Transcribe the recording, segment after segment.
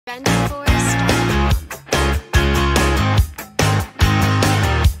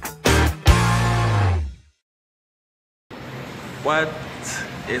What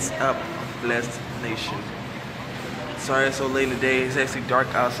is up, Blessed Nation? Sorry it's so late in the day. It's actually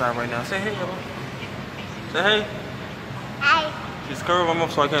dark outside right now. Say hey, Emma. Say hey. Hi. Just cover my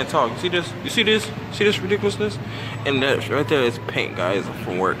mouth so I can't talk. You see this? You see this? See this ridiculousness? And that right there is paint, guys,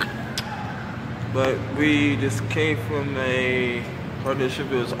 from work. But we just came from a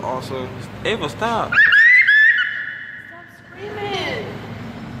partnership. It was awesome. Ava, stop. Stop screaming.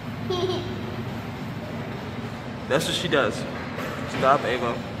 That's what she does. Stop,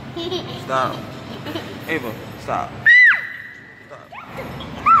 Ava. Stop. Ava, stop. Stop.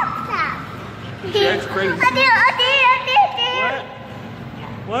 Stop. She acts crazy.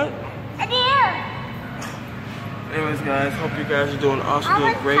 What? Anyways, guys, hope you guys are doing awesome,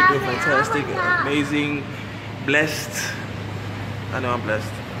 doing great, doing fantastic, amazing, blessed. I know I'm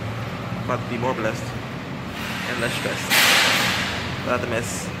blessed. I'm about to be more blessed and less stressed. Without the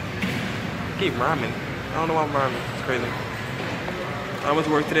mess. I keep rhyming. I don't know why I'm rhyming. It's crazy. I went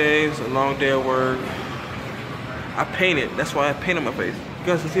to work today. It was a long day of work. I painted. That's why I paint on my face. You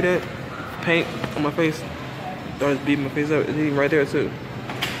guys can see that? Paint on my face. Started beating my face up. It's even right there too.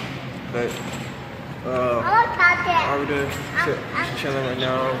 But all we're doing is chilling right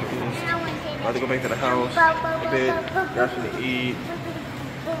now. About to go back to the house a bit. Got something to eat.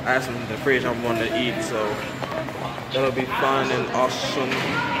 I have something in the fridge I want to eat, so that'll be fun and awesome.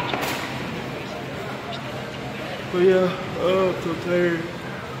 But yeah, oh, I'm so tired.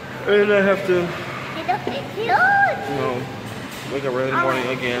 And I have to, wake up early in the morning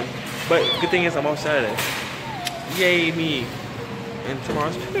again. But good thing is I'm off Saturday. Yay me. And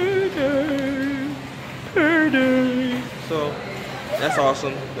tomorrow's payday. Payday. So that's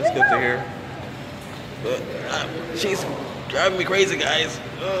awesome. That's good to hear. But she's driving me crazy, guys.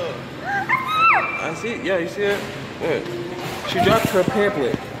 I see it. Yeah, you see it? What? She dropped her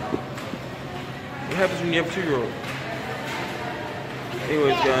pamphlet. What happens when you have a 2-year-old?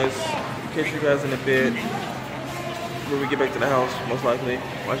 Anyways, guys, catch you guys in a bit. When we get back to the house, most likely.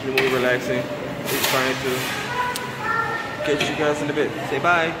 Watching the movie, relaxing. Just trying to catch you guys in a bit. Say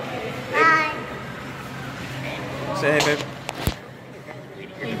bye. Bye. Say hey, babe.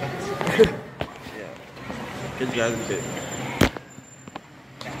 Yeah. Catch you guys in a bit.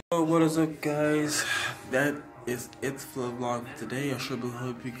 So what is up, guys? That is it for the vlog today. I sure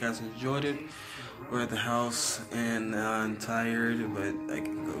hope you guys enjoyed it. We're at the house and I'm tired, but I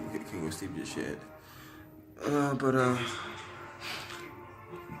can go sleep just yet.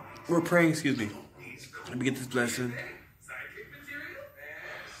 We're praying, excuse me. Let me get this blessing.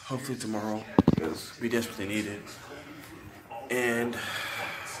 Hopefully tomorrow, because we desperately need it. And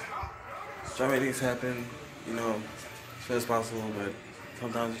try to make things happen, you know, as fast as possible, but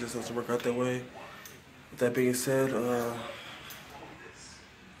sometimes it just doesn't work out that way. With that being said,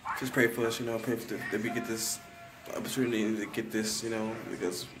 just pray for us, you know, pray for that we get this opportunity to get this, you know,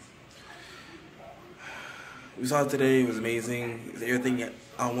 because we saw it today. It was amazing. It was everything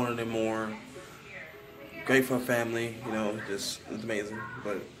I wanted and more. Great for our family, you know, just it was amazing.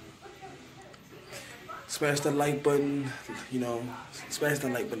 But smash that like button, you know, smash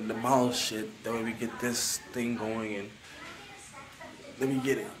that like button, demolish shit. That way we get this thing going and let me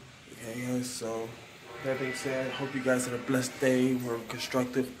get it. Okay, guys, so that being said, hope you guys had a blessed day. We're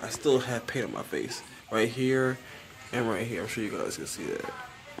constructive. I still have paint on my face. Right here and right here. I'm sure you guys can see that.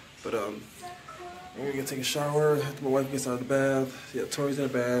 But we're gonna take a shower after my wife gets out of the bath. Yeah, Tori's in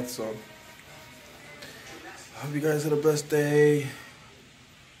the bath, so hope you guys had a blessed day.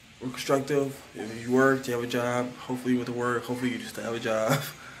 We're constructive. If you worked, you have a job. Hopefully you went to work. Hopefully you just have a job.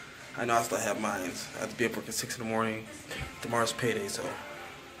 I know I still have mine. I have to be up work at 6 in the morning. Tomorrow's payday, so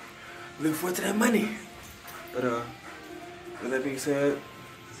look forward to that money. But with that being said,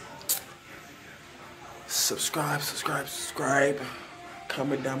 subscribe.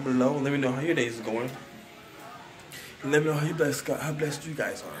 Comment down below. Let me know how your days is going. And let me know how blessed you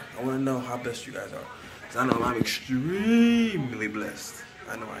guys are. I want to know how blessed you guys are. Because I know I'm extremely blessed.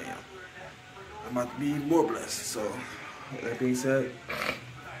 I know I am. I'm about to be more blessed. So with that being said,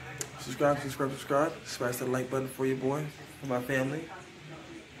 subscribe. Smash that like button for your boy, for my family,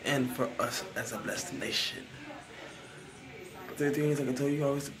 and for us as a blessed nation. 3 things I can tell you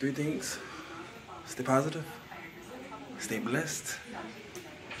always, 3 things. Stay positive, stay blessed,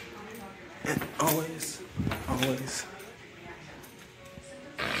 and always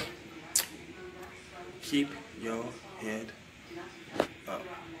keep your head up.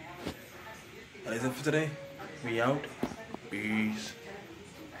 That is it for today. We out. Peace.